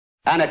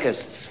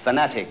Anarchists,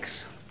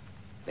 fanatics.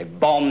 They've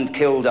bombed,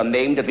 killed, or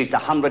maimed at least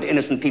 100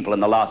 innocent people in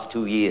the last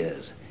 2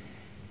 years.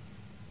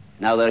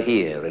 Now they're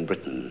here in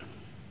Britain.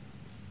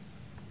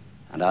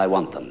 And I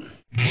want them.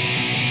 We'll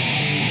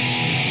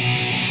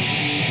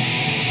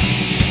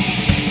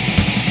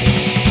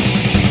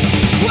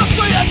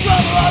see that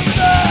trouble over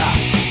there.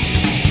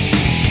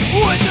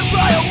 With the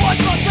fire,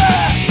 what's not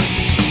there?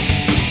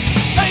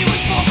 He was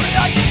born for the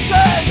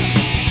 1810.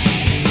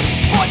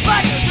 Point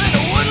back into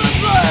the woodland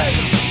glade.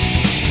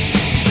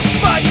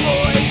 Bad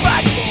boy,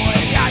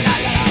 la la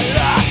la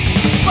la.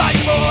 Bad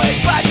boy,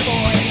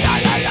 la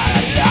la la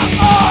la.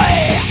 Oi!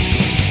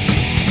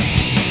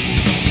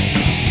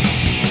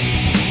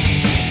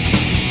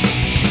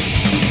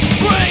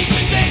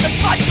 Breathing demons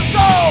fight the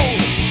soul.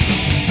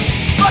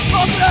 Much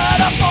more than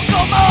a fox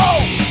or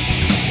mole.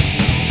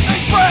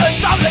 His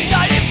prayers only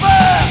night in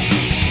fair.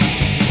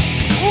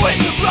 With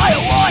the fly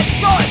white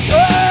right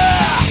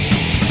there.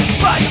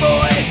 Bad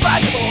boy,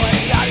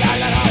 la la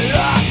la la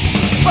la.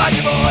 Bad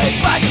boy,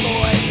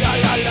 la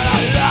la la la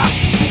la.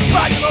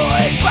 Bad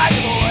boy,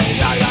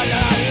 la la la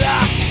la la.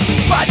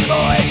 Bad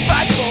boy,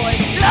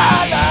 la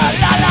la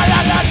la la la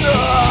la la.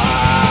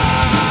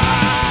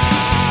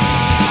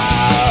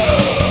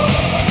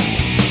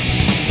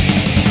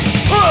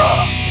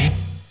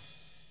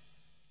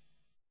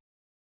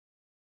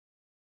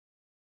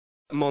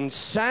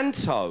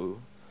 Monsanto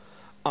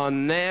are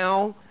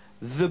now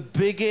the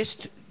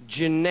biggest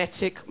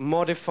genetic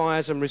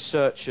modifiers and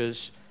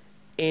researchers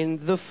in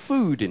the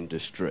food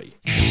industry.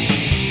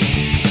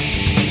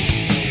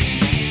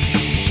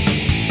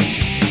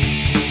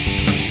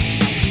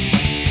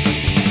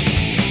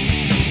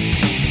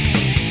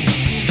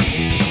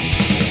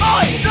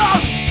 I know,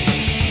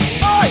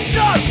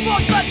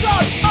 Monsanto,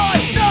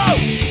 Monsanto,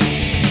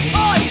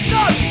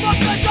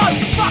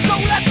 fuck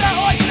all that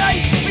behind me,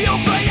 we all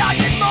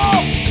created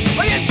more,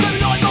 I used to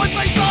like my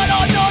feet, but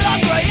I'm not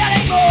hungry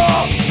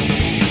anymore.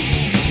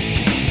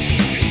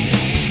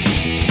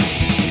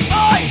 I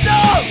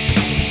know,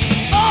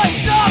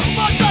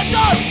 Monsanto,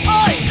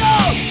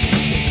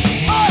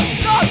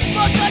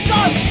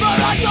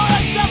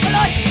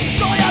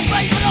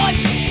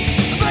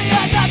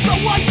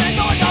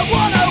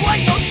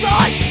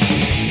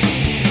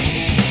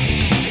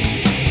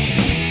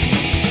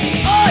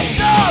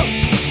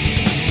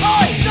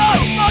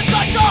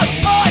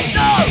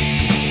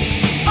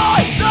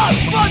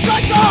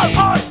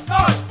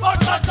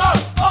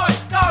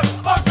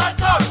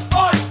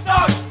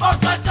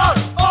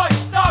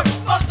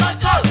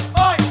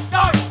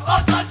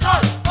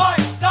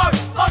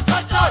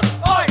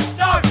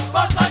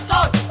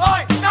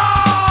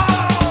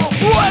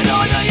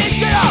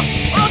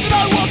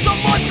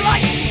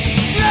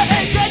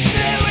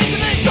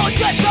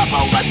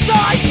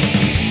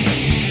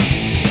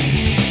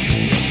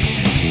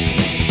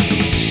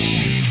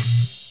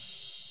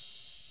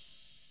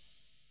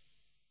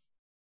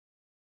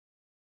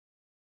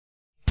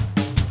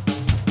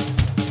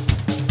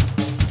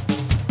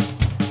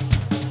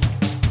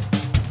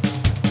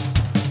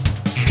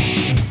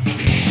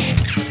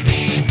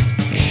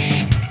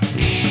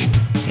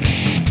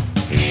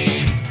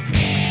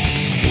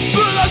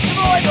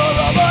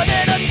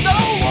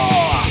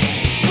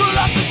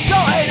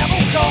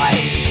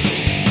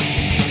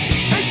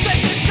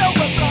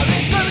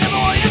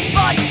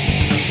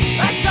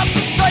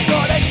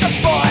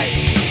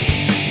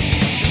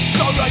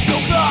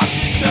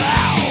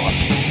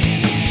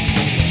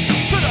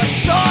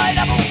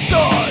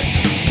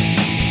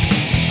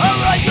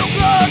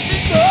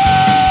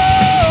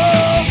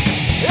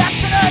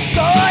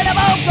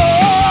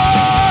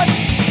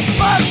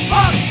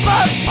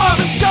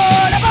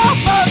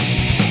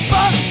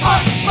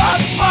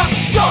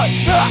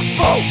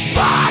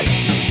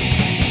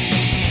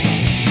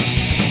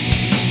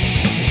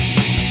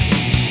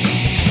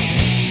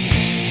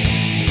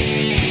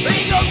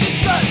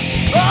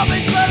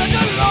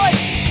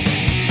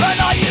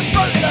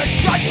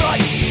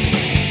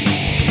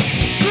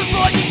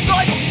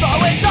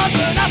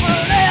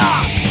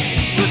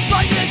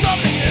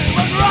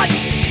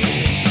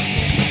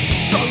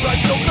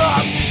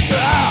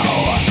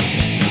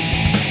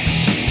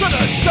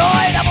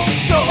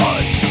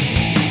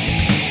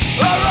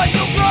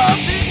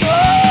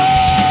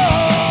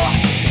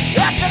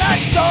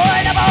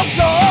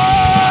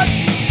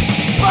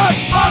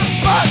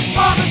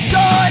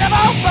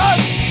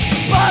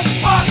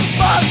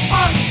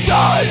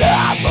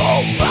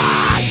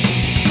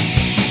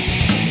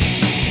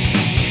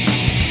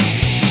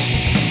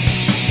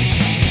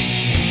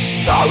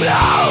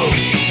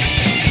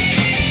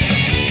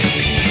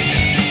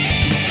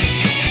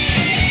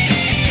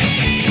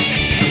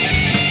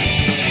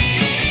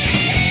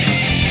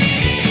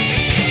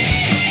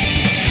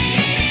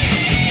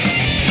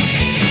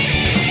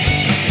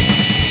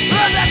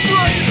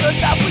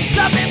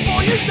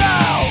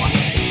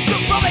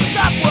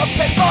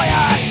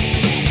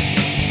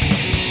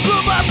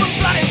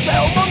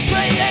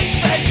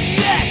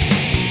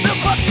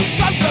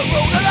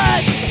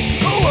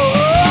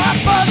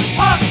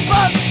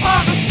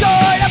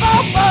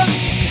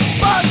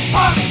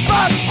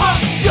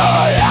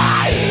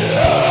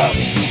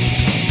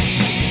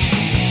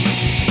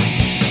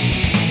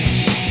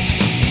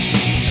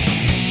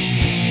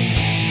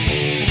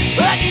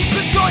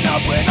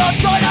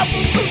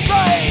 powerful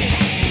crusade,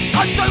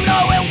 and do no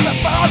ill to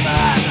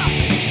man.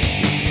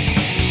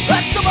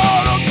 And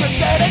tomorrow to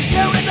get it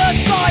killed in the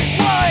same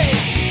way.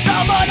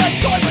 Now my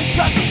time and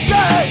track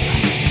again.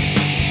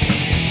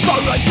 So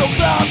raise your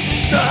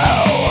glasses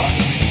now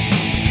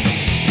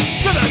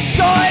to the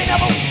sign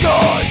of all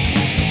God.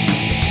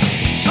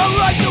 And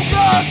raise your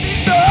glasses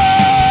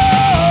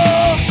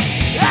now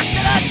to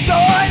the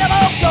sign of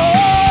all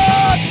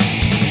God.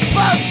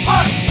 Buzz,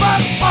 buzz,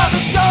 buzz, buzz,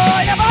 the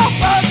sign of all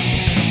God.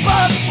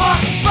 Buzz,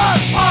 buzz,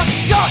 buzz, buzz,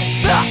 sign of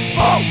all God.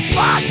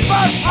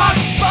 Buzz, buzz,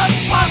 buzz,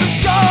 buzz, the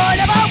sign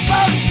of all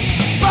God.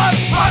 Buzz,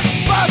 buzz,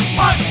 buzz,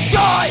 buzz,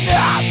 sign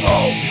of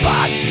all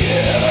God.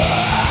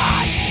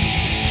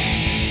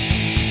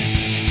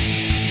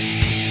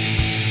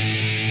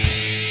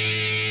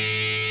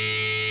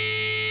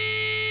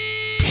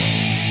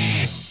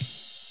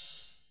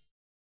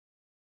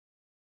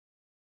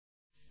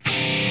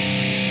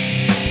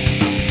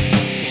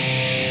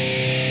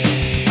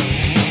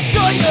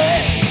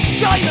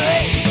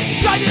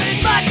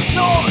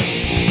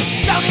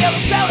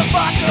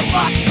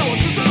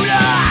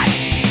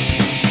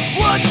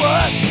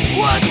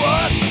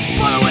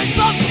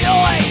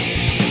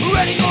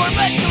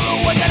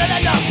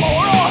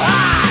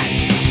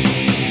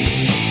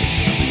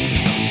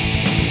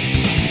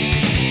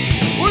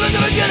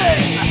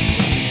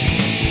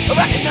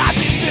 Back in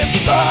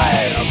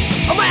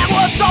 1955, a man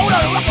was sold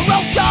on a rock and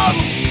roll show,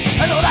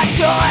 and all that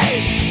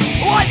time,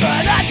 white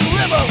man had the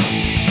rhythm,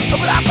 a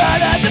black man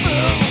had the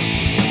blues,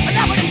 and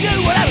nobody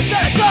knew what I was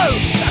gonna do.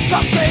 That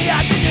cost me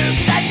out the news,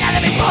 and that had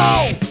to be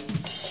Paul.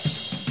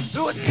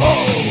 It was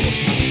Paul,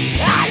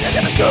 and let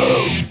him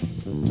go.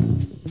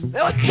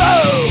 It was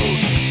two,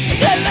 and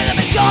then let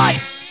him die.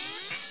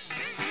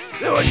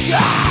 It was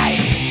die,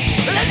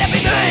 and let him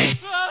be me.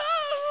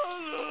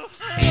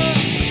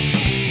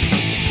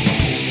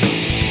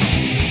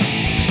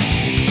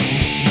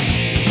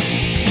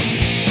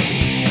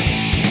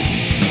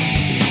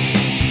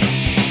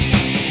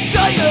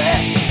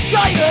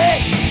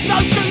 No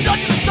two not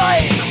the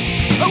same.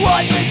 And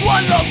one with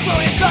one long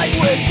glorious night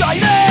with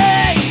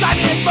shining,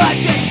 shining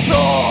magic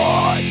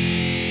swords.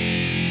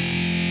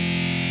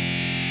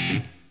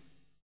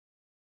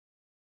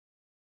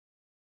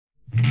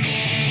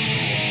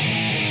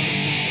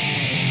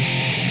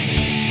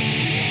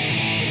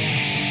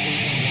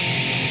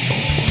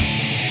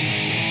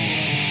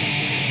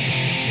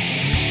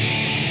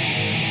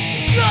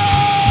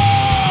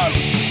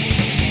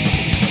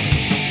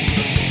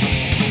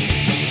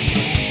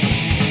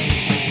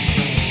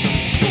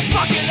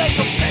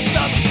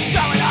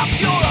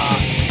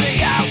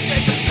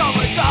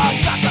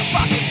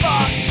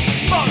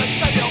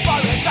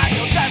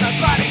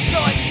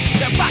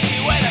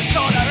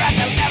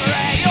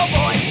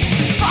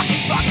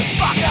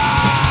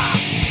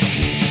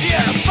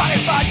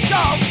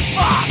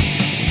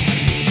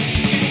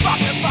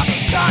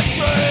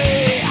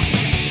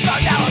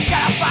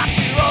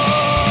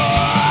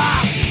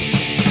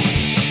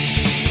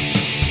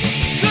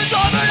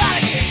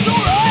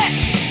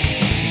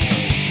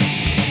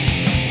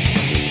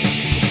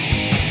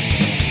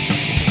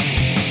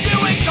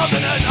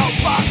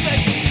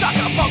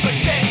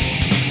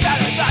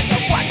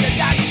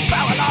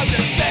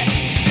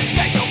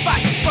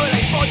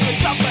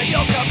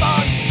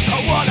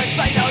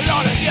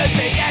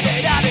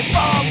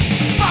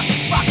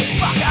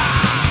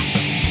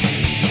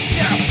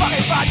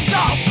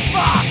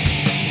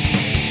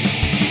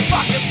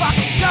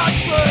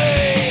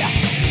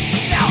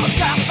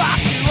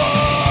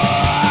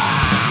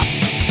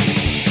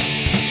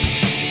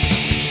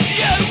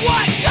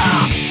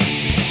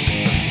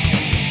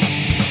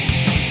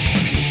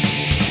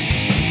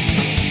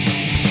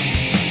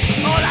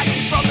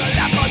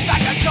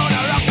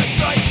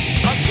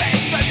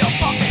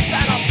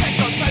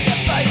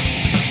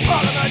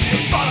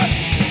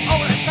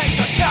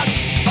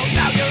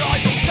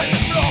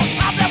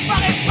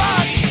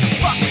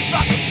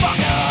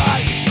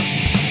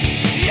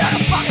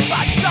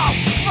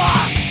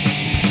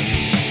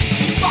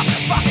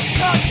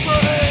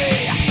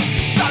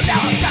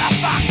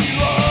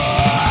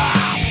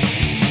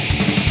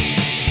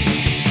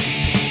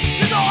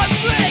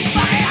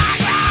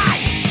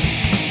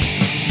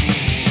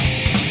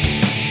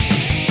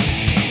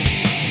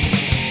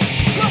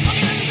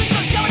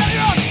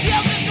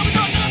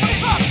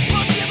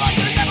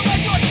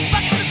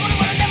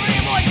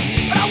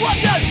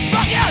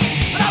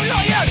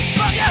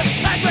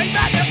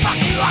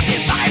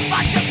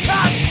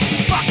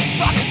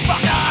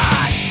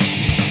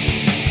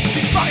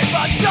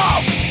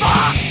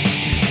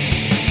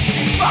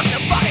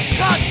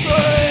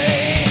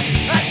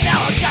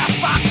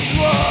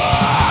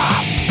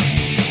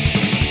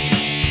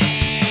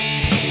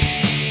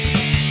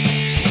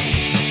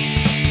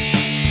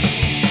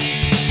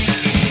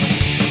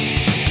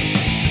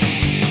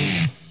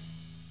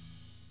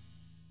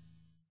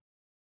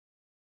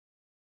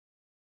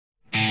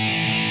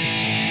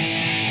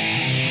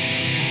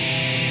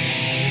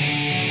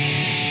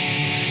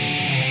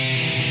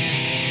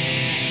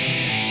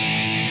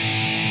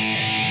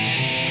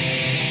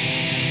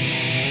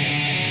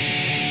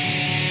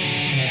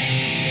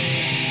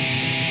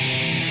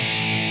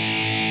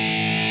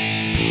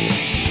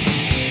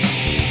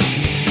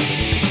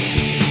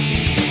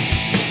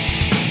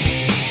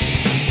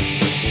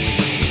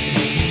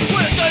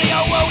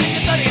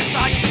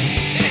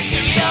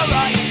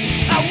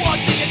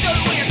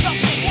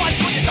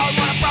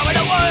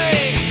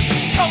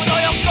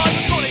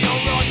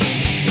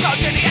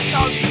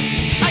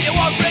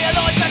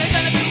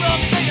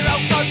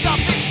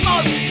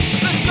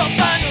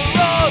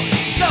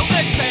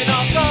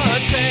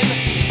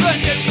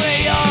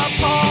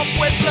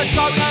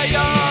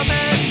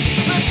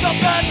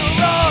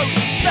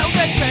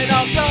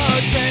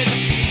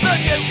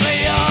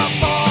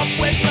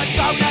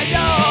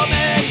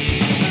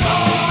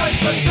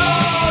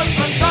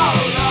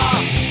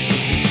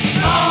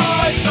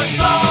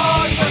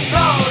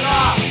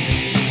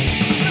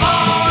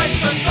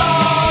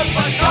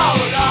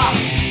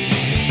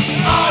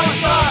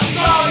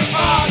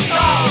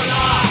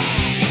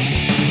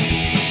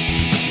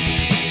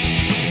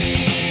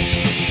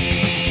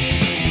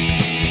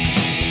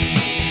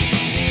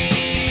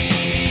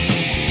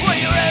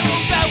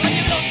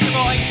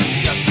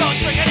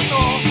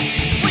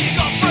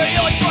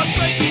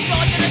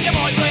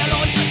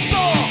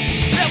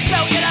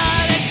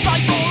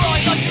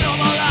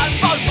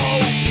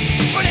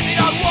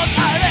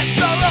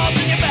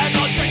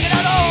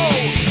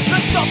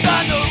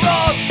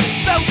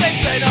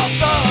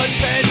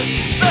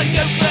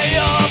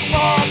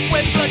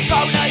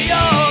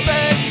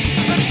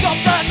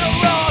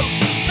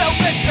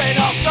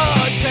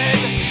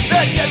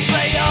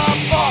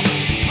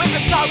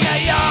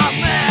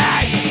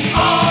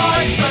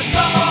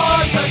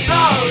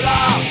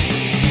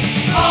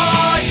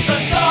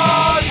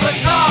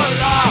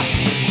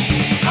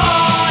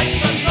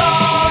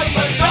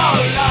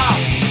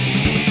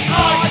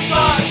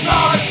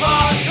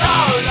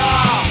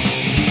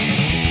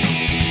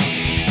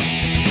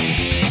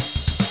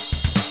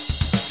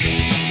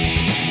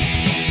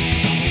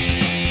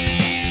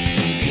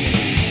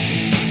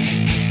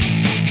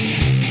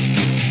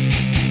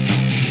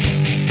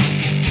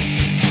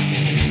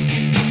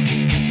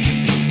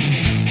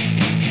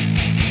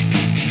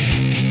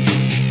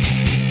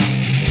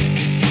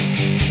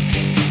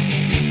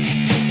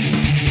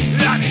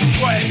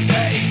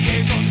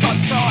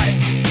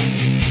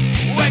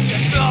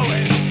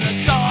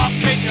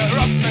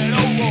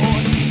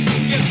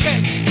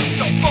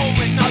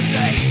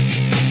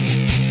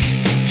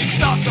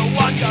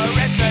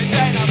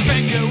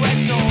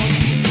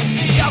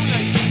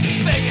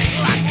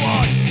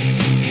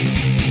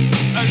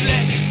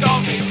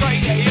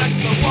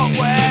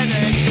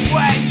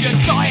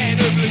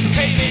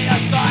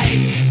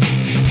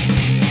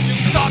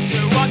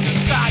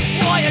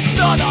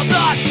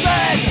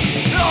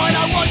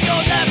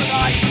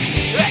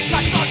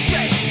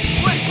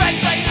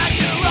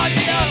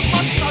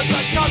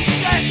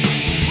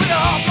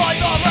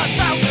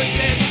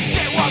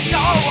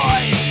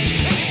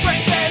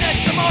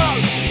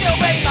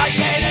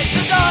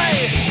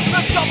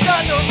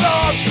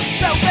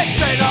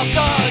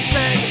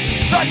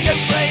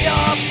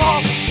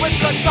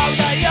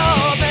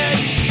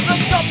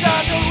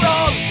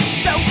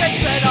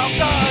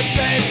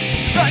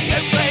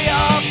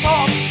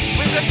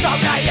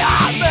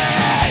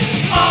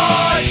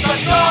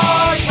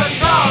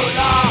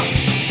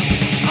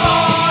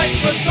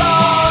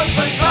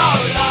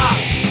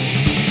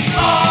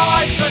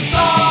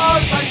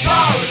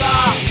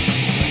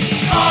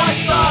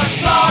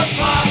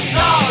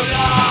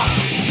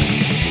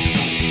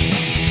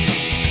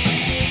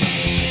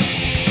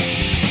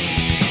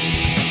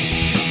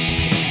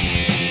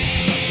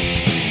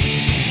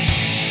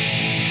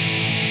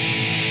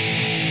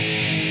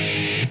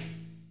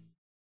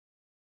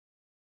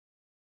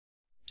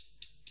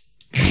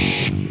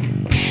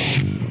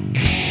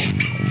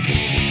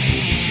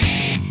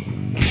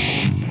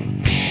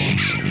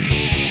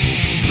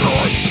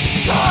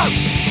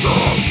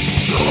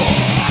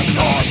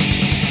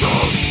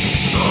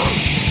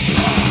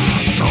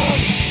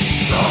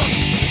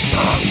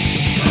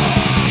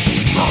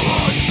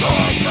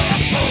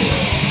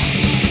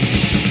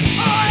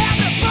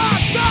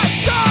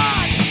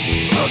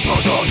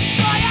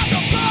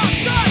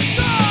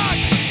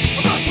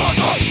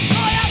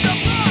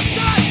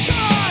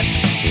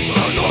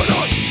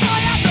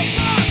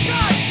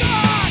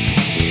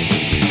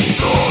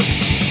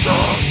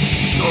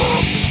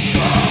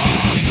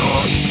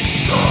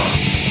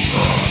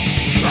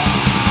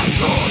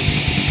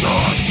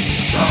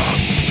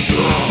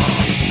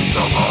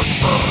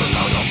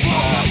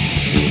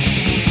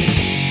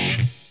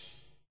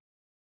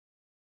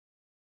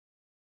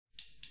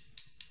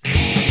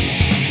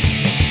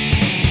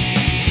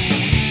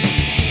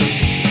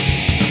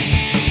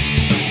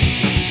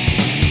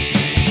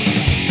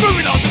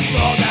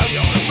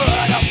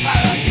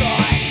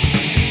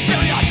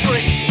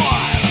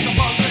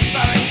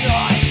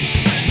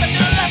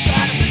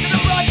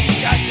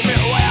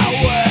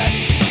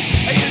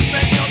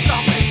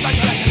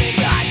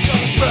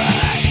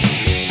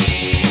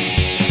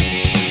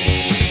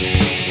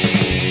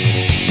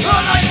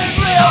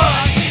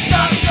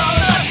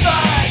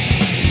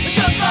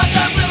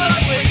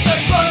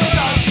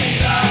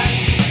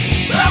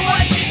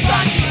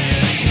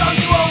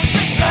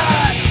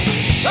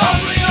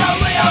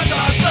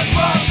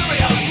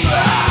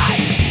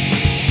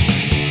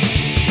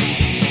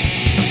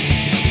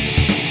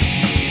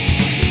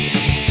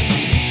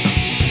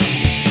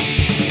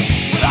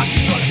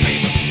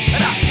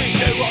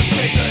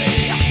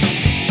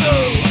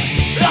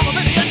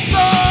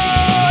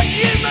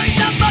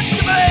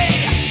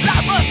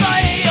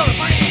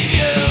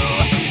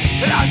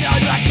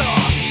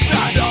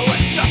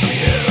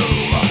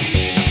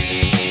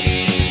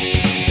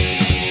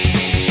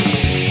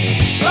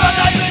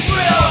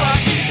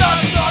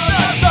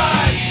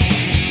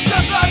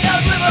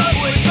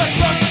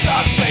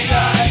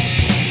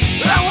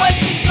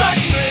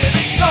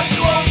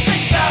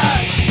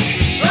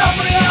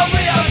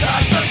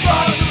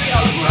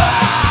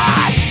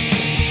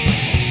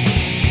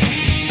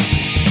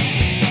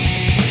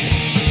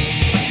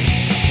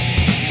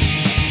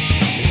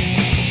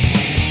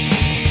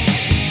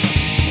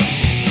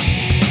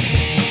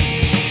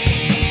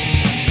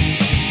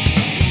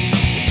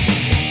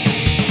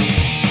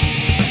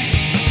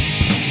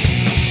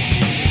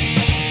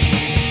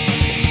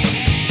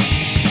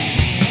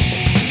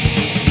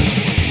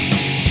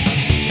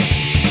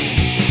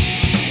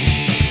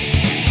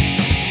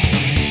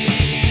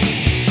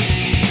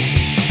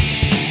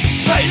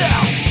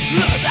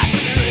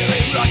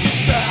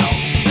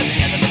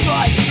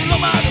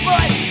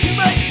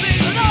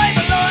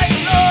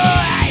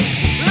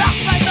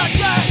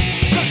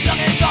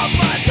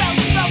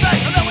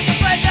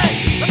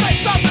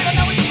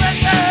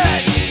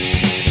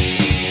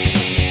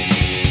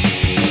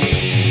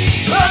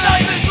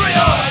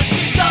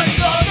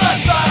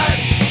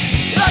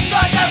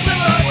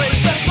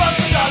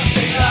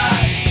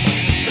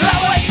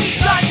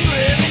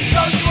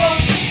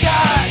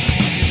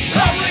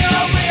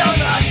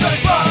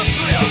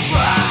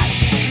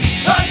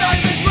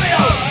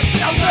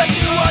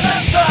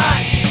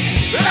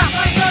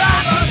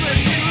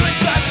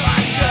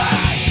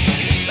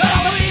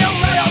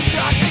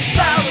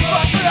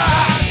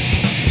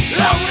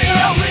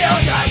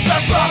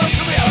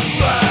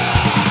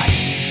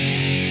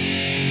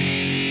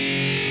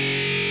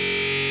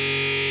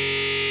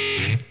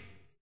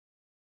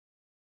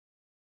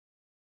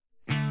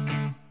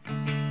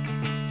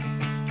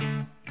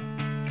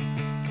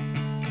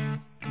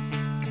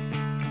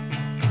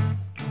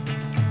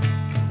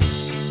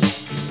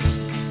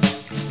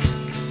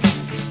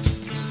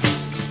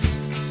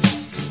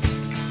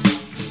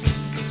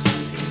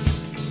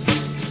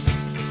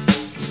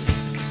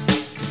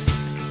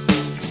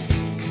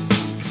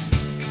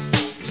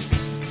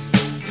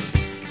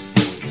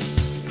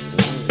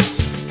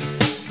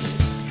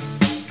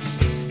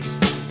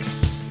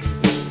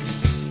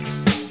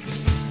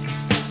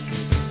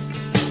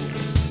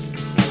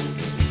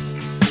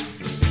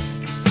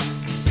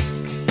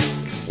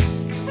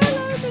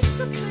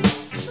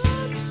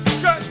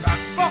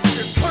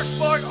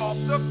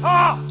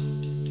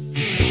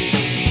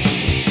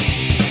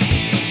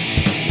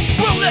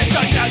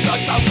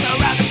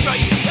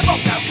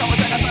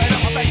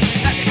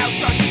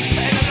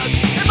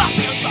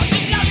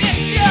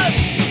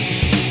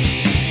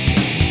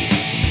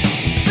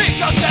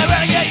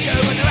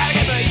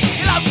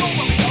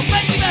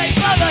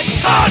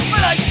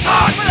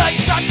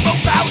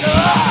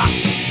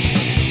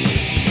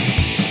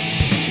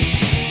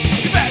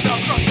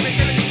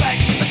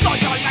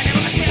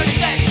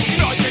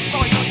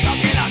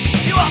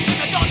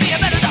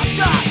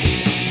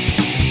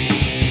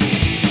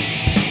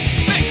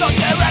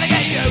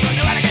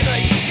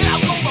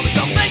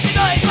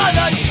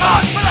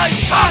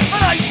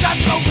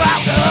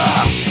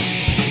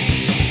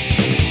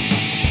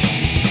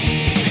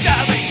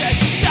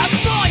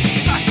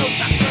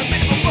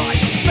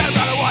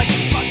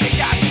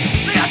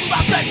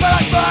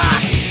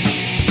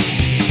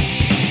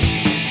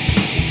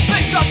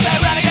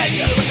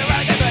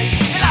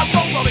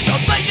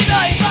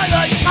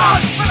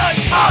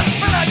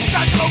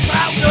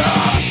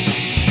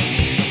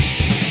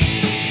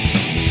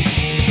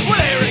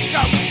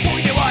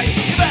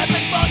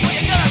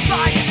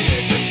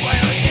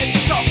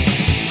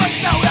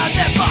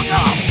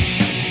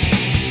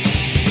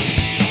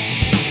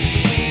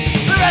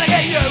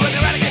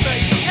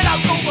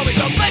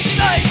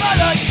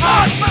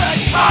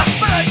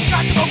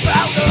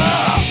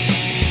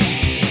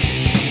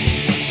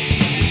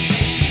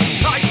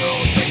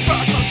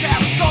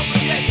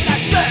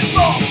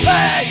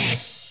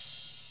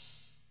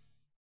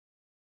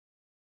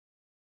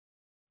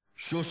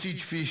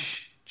 Sausage,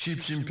 fish,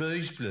 chips and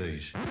peas,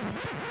 please. Got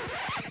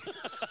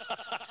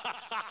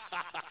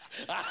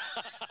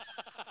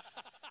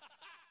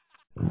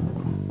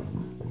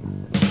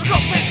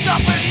picked up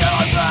in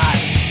yellow van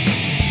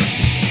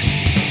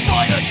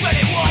by the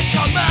 21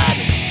 command.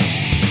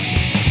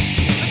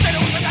 They said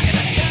it was an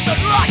accident in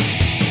human rights,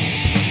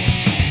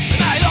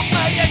 and they locked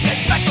me in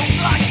this special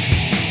place.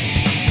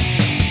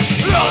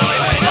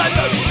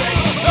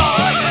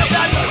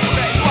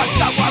 What's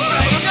someone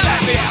please to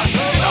let me out?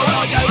 All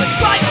I do is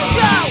scream and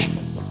shout.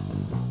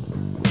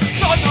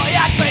 Tied my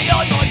hand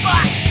behind my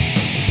back,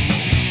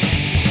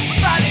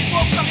 bandit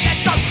books on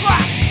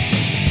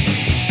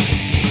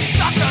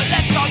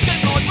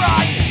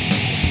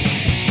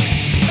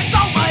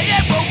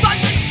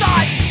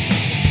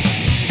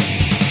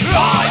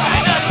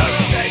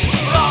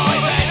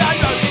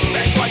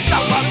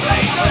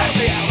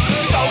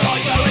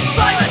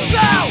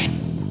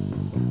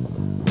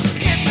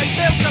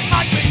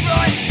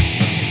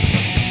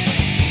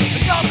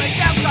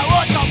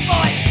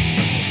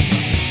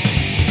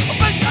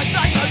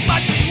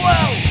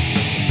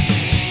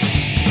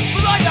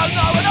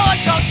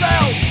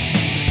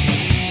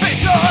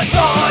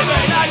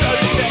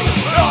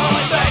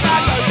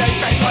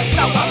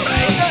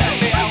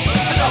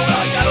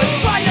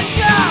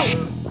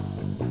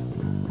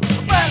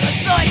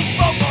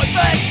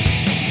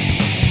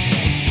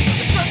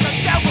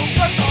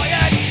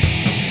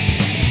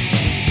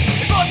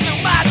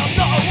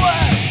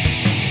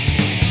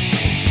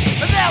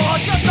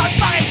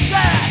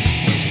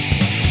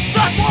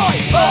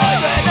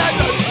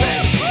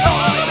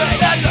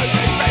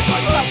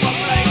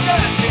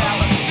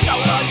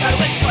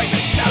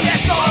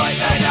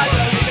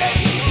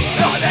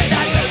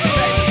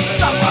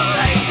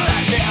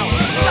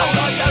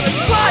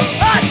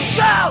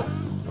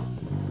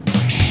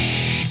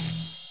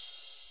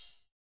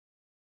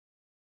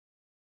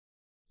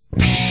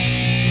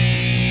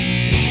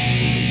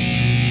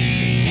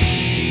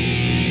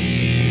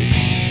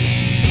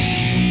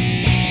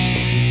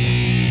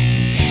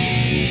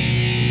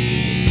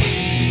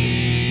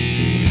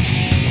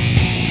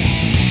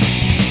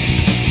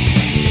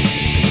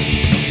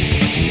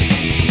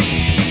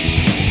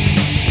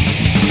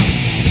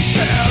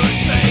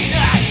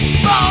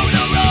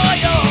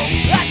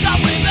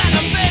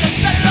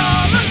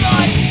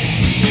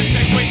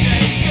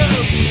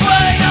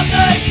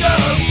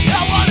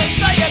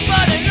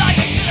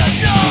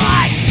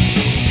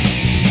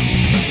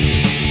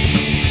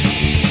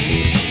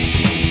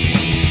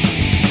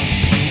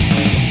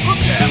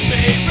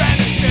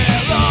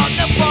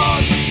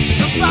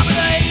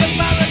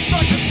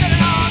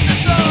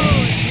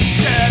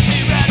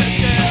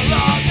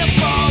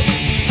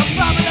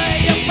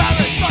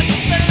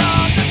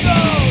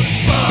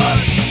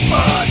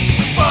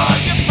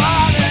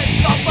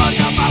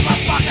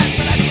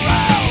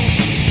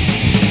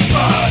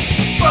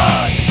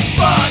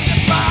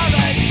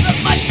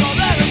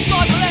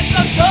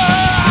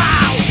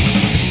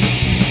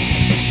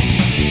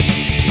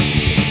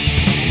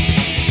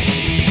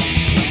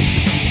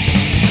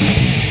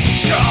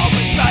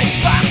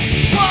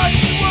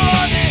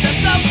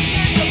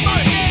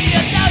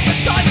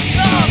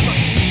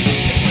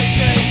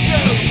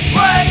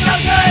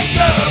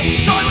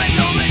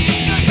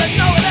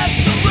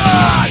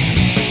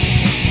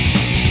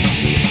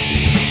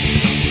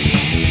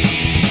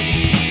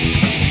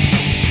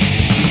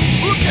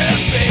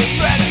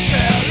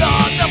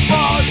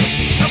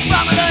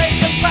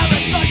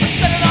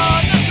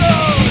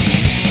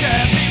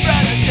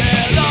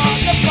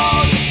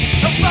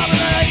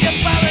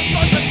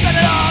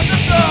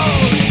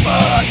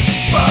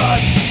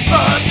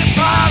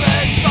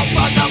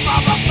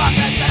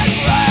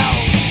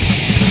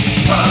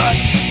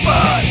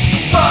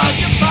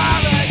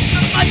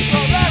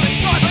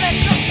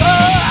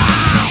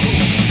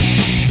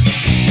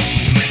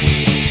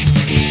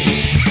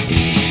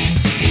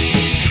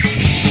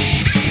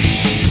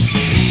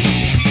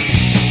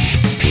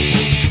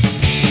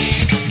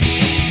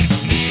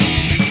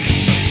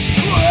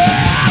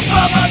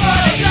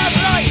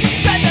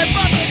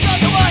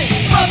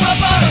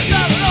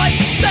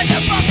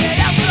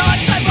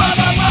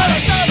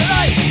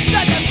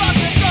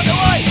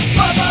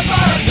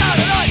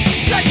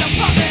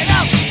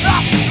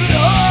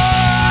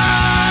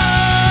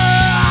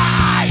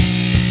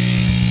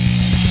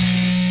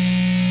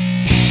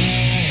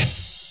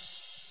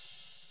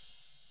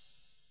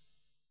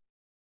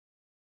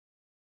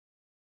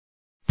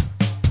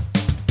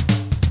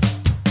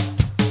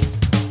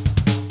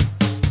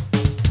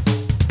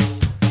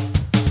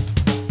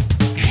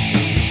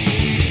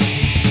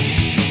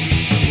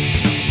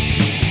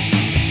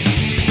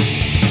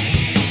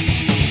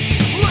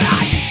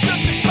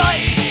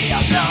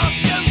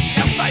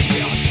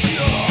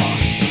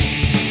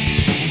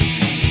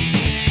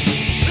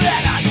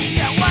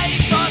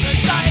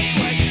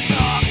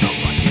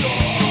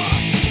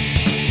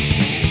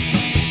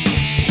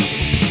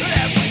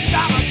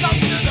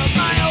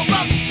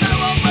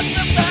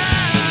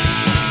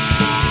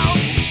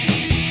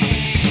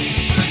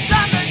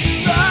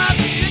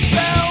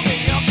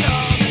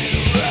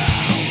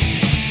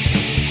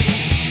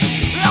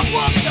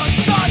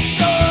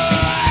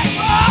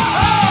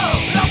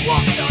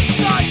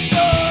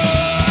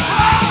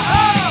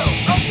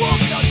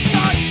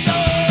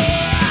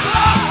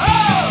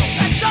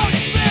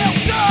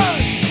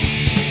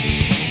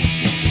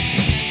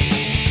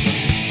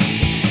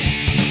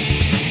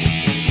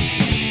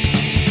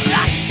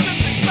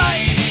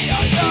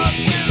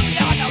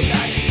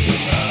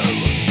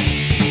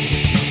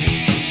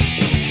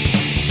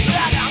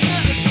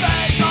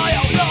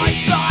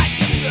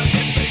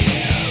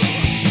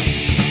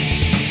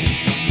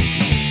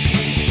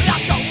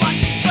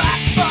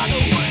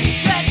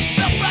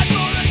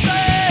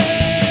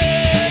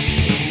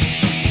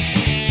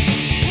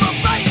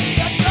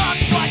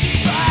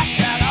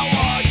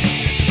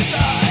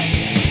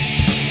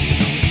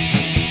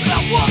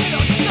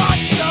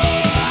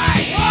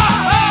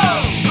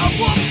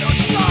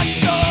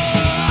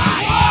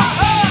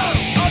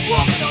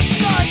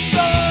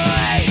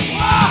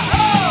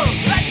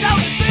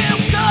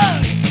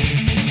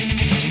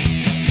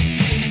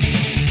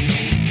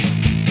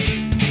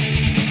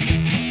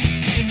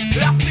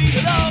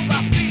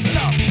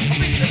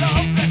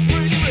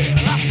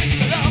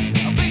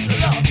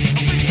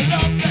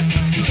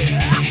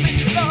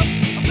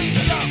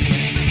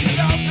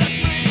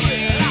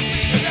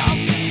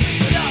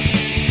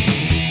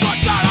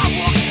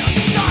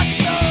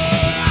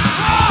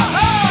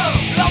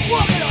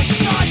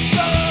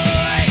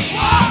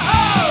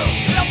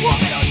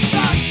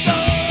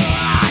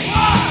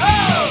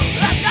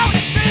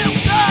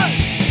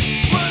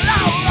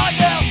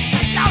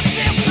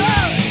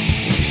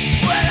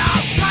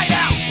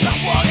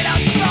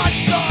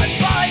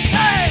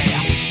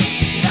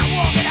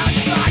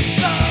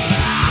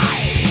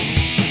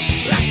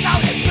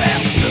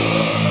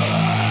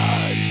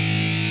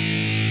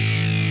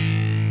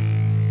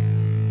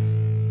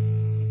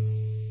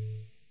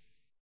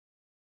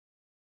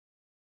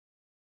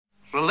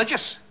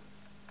religious.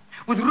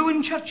 With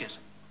ruined churches,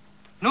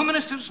 no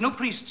ministers, no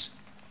priests,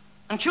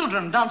 and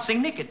children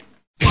dancing naked.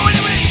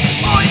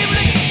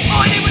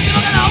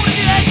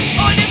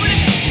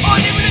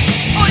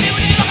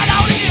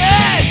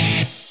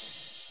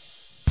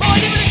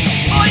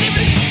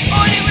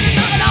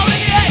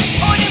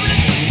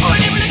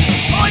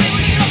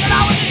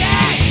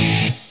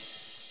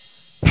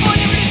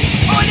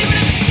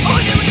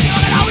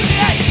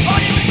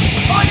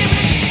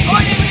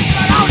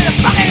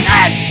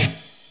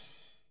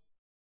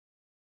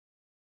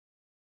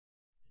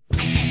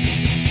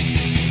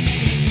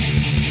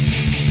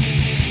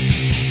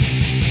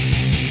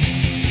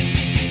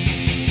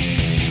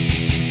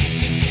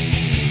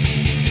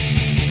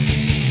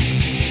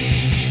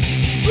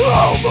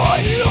 Oh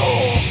my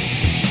lord!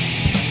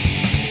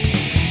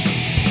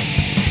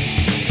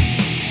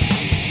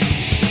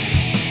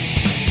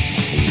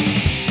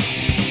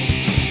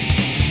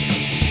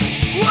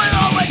 When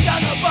I went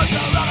down the boat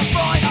on a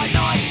Friday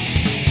night,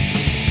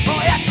 I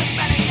had so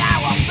many now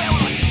I feel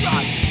like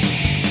shite.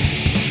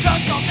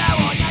 Cause I'm now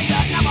on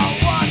number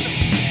one.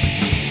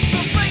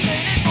 The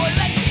feeling in my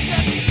legs is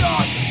getting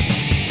gone.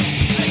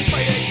 This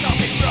feeling got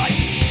me right.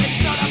 It's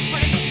not a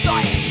pretty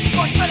sight.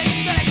 My belly's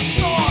getting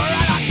sore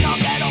and I can't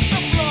get off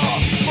the floor.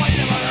 My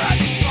liver has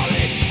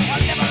exploded. My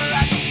liver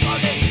has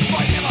exploded.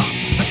 My liver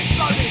has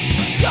exploded.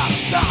 Just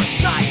can't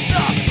take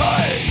the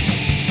pain.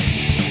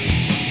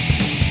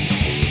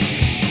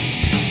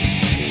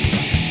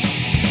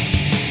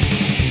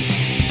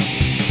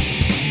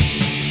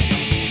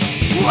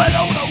 When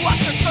all the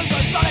wax and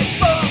supersonic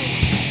boom,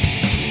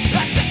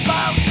 that's the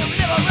bones that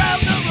live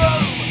around the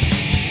room.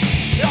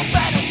 Your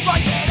bed is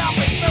breaking up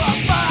into a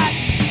bag.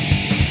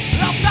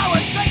 I'll go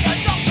and see the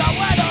doctor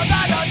whether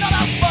there's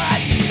another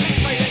bag. This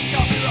feeling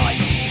got me right.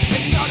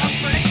 It's not a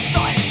pretty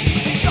sight.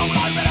 It's all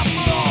over the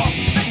floor.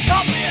 It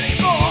can't be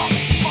anymore.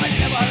 My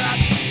liver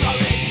has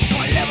exploded.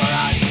 My liver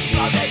has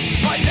exploded.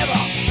 My liver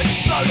has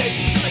exploded.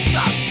 It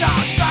just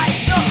can't take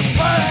the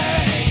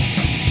pain.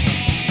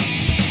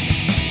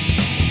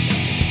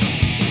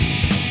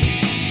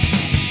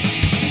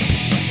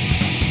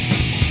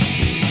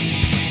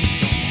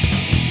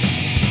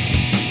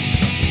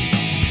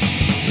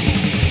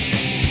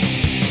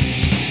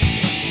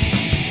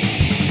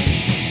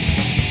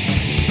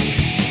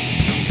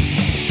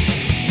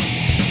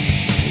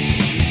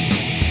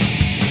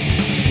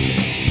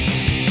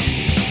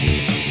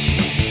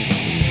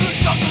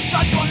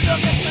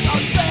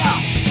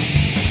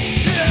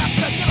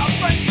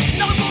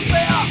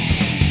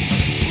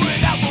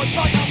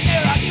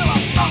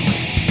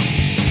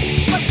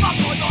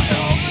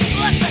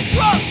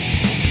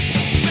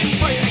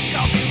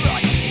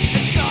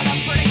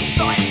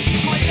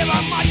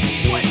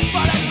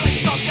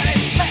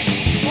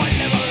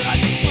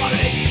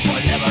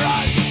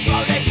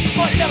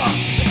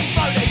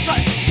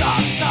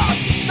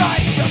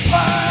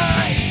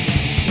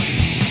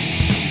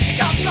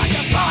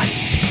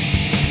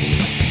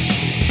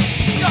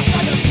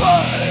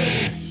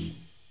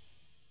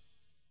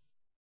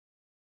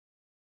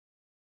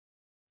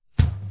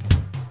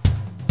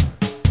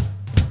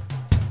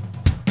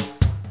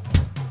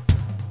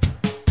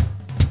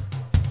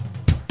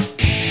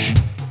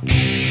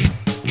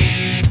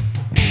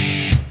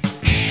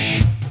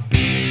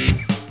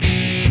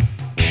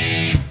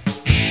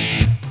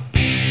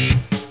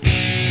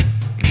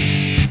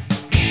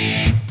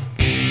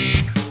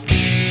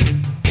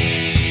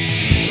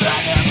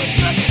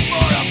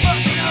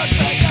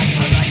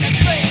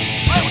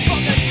 I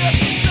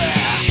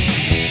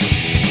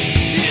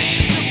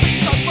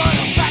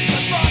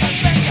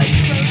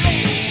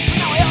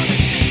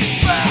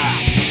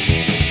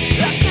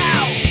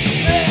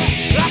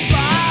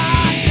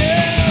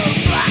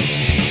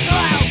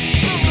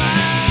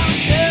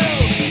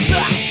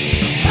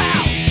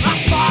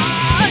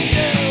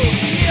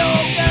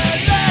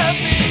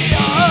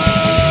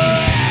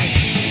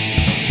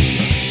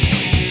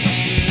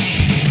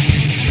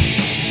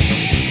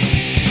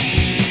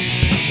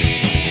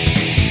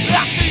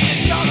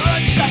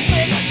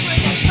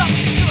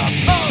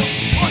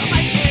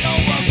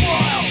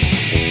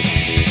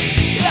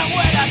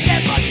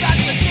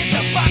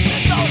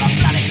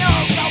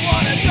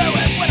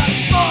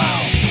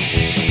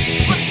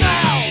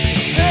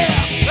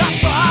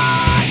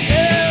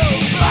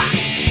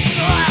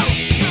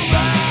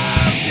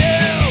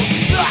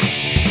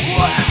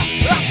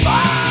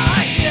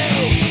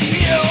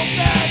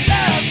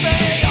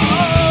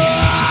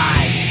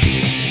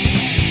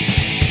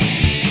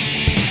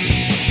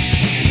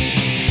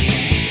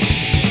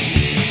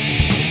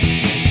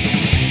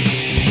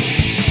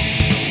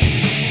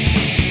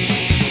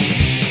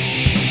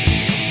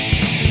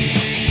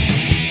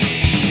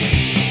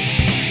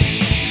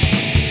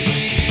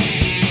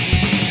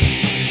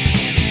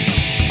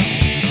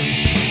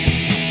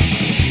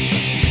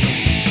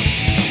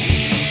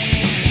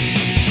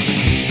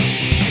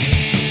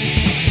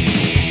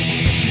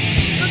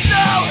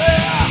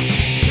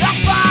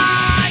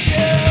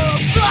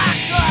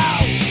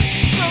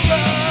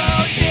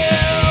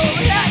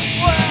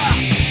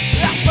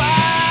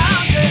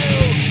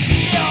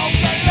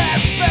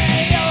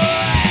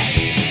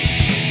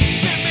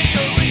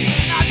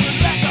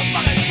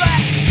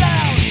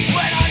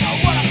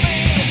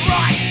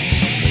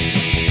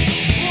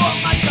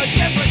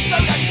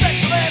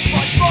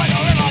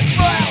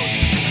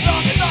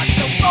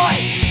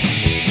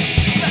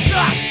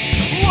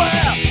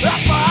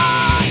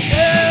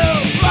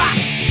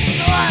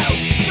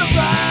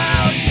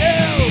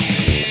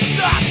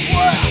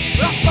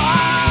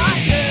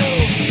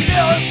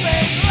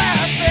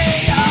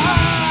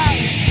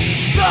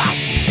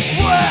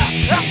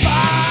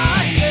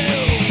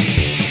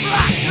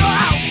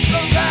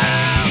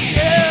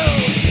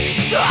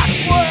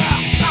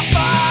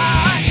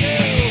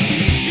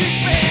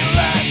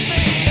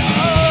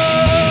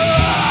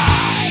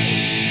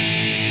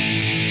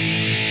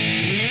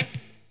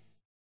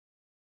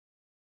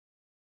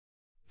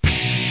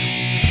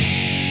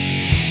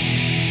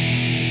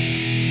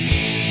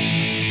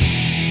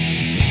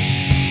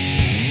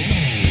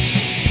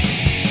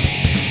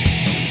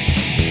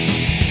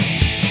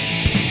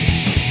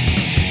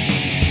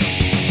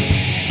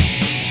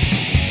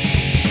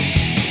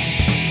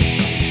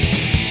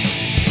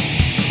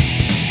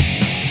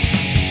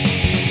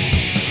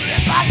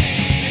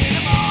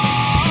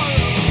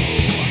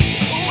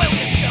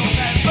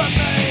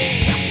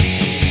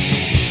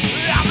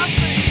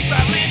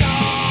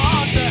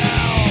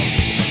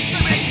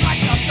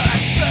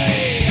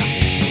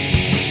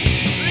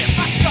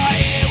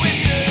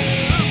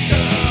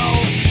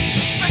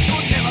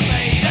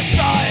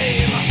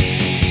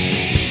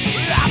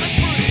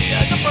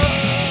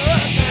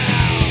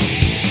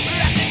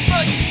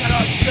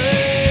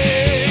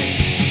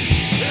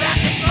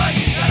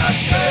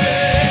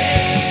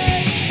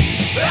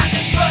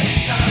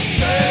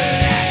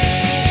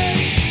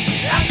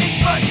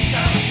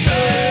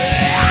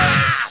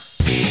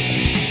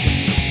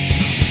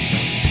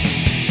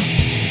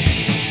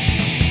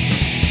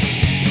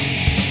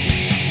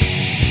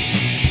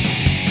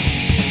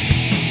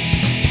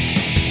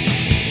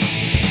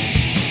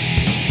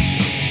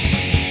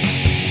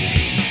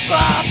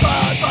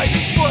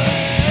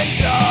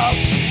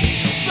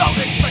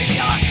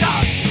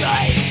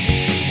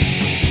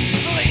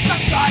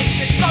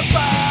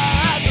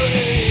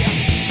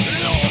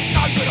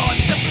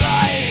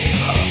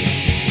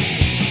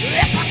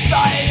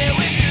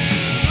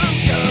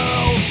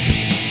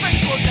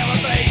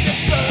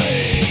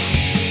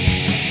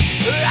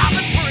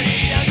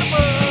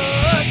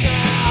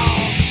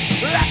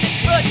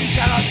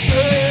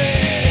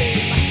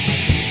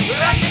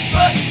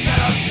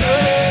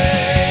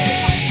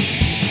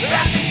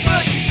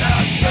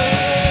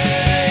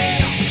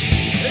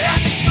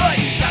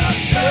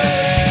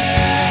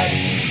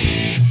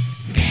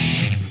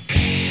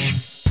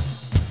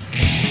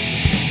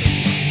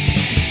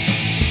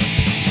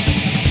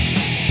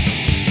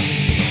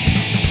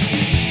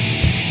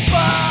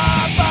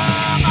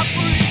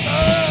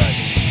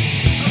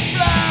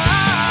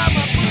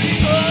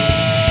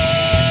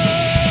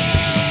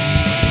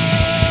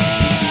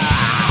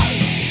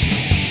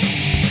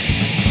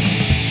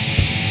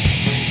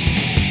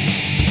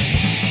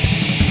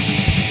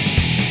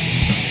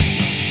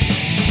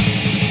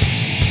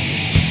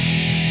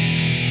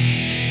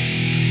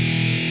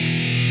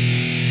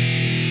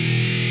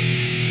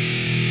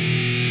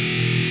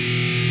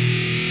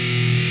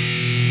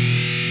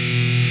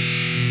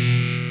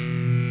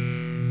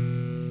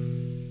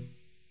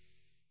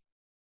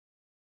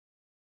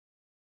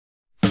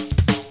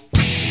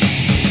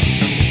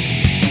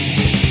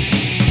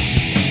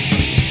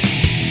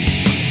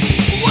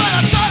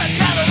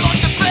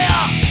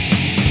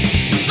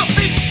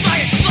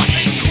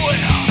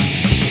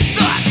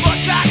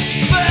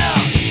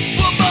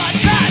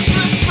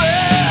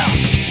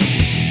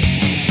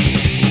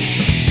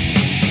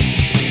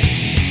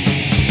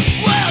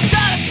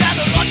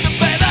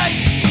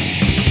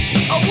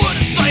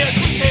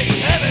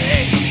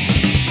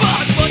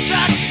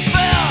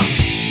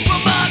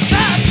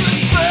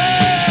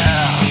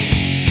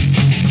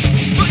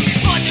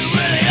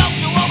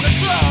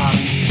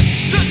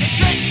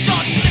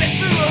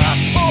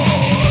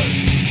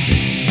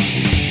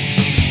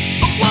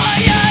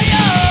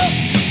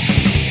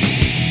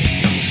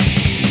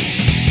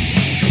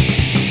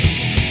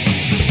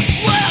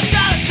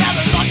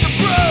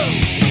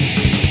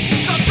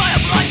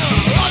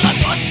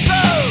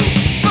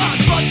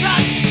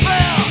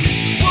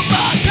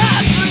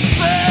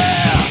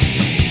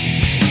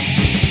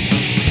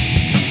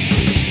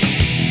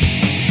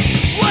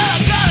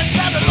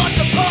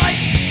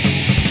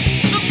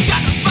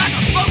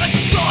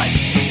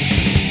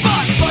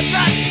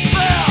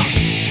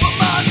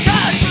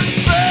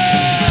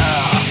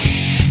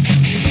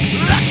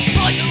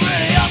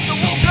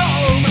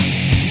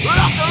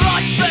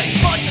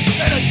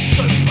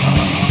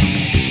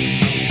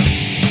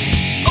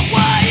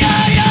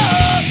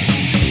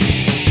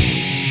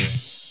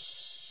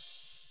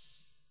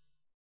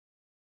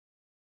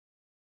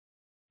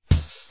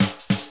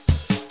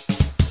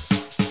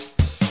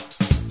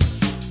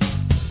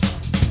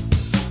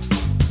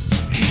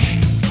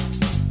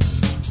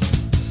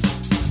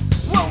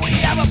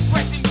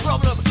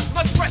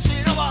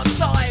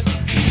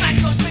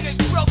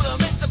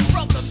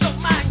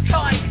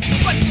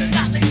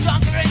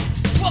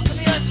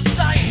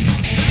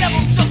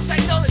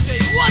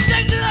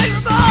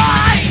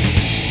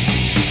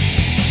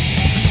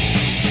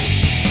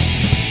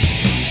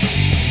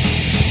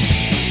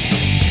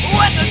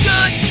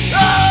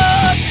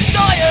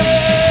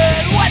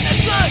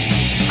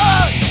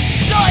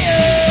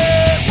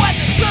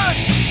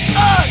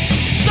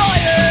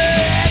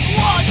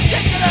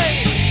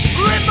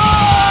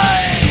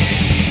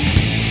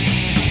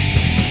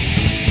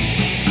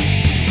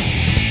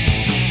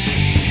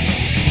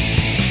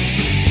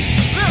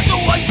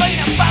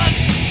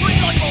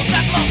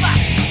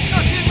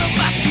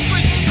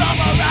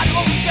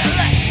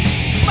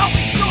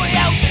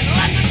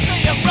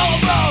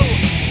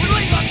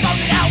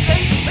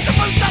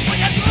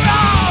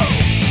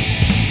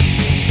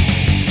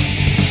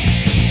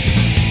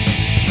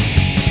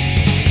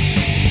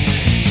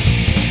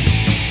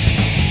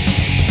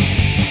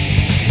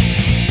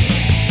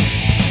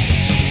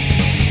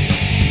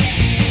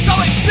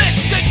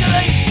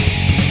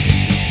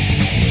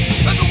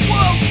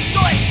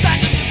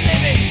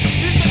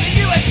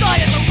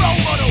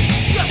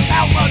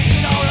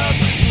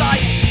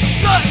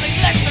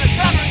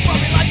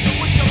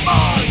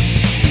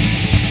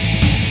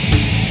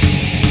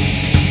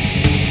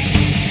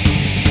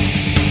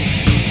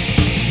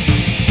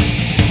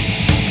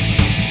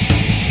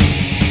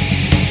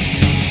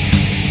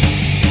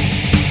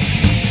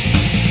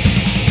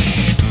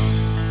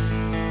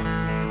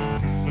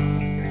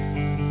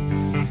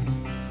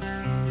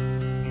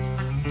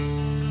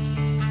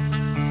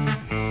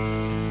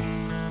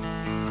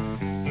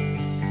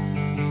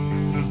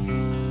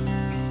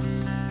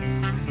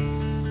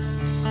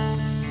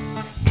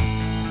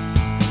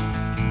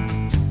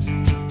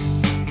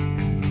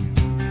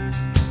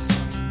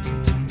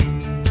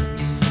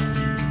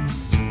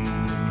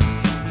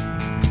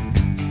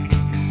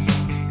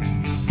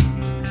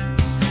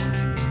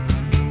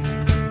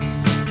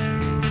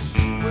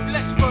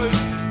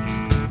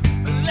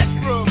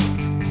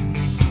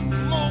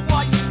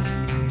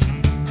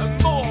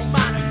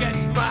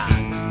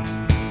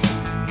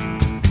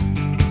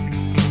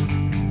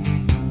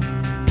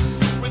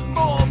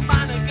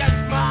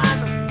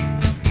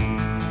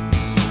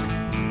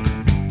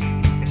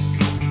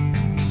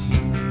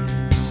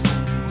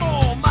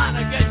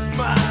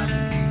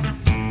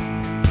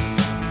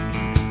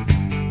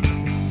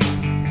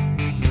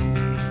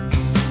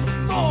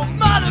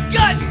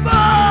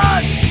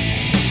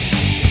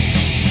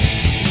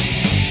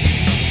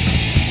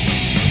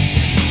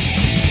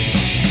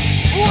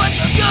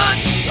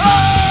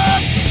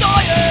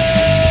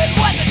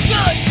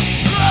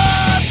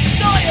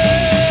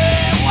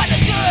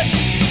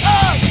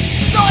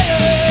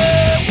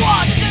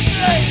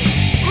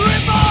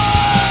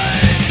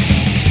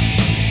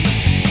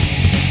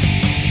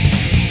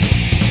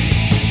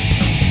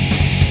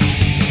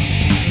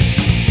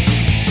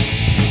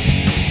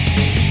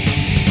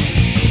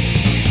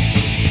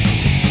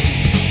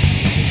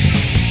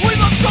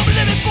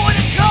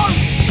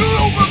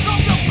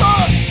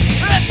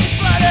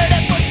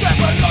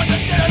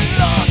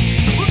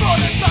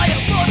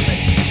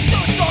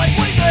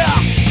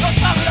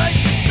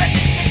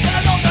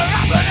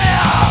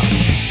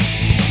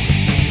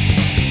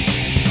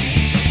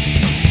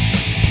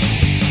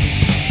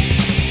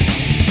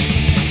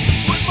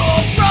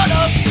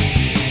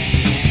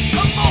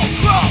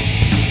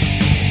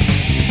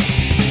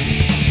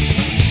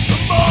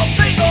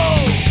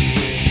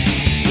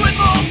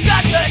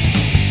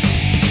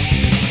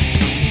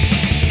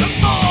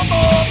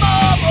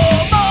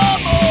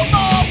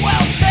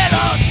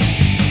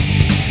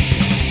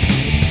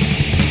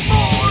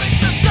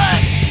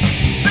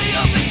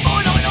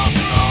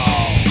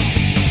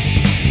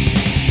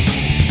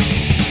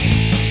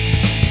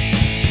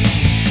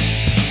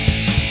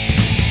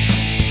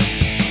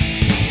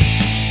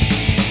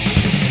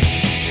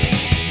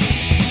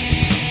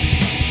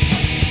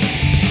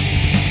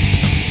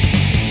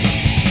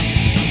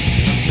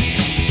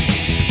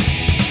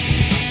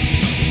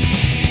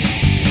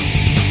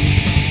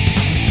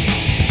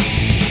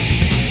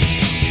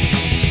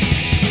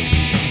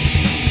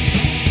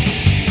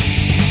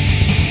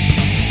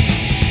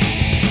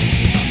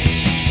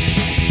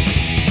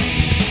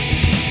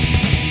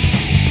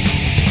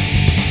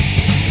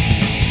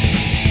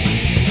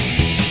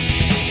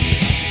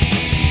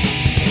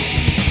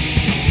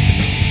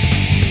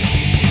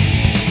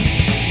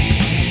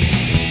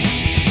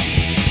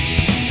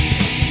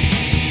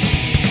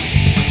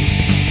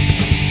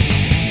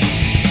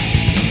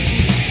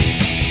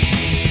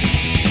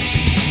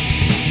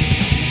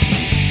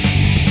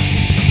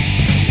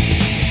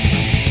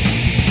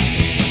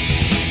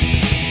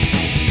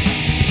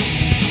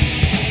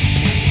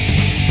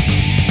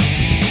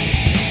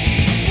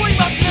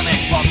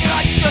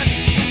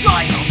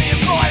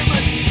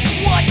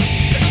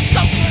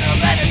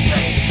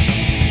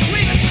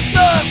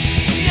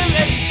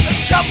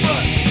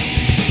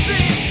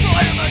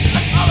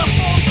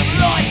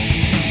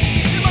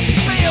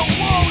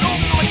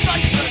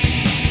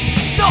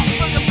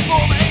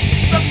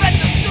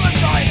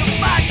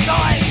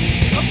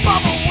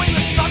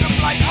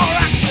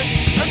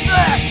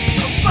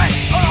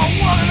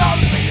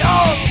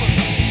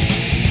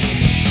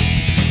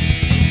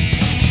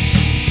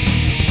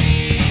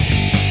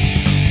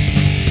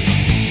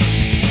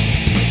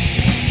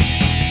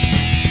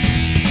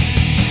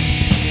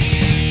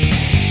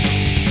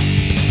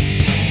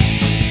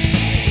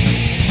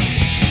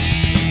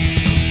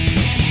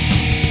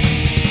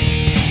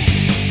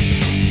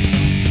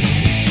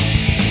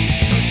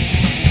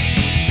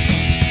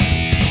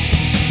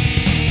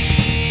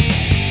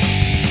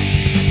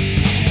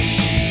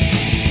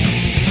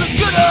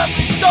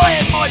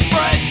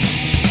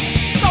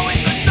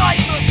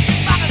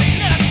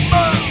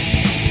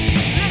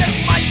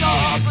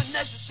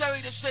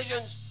unnecessary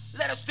decisions.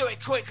 Let us do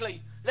it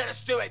quickly. Let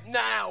us do it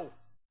now.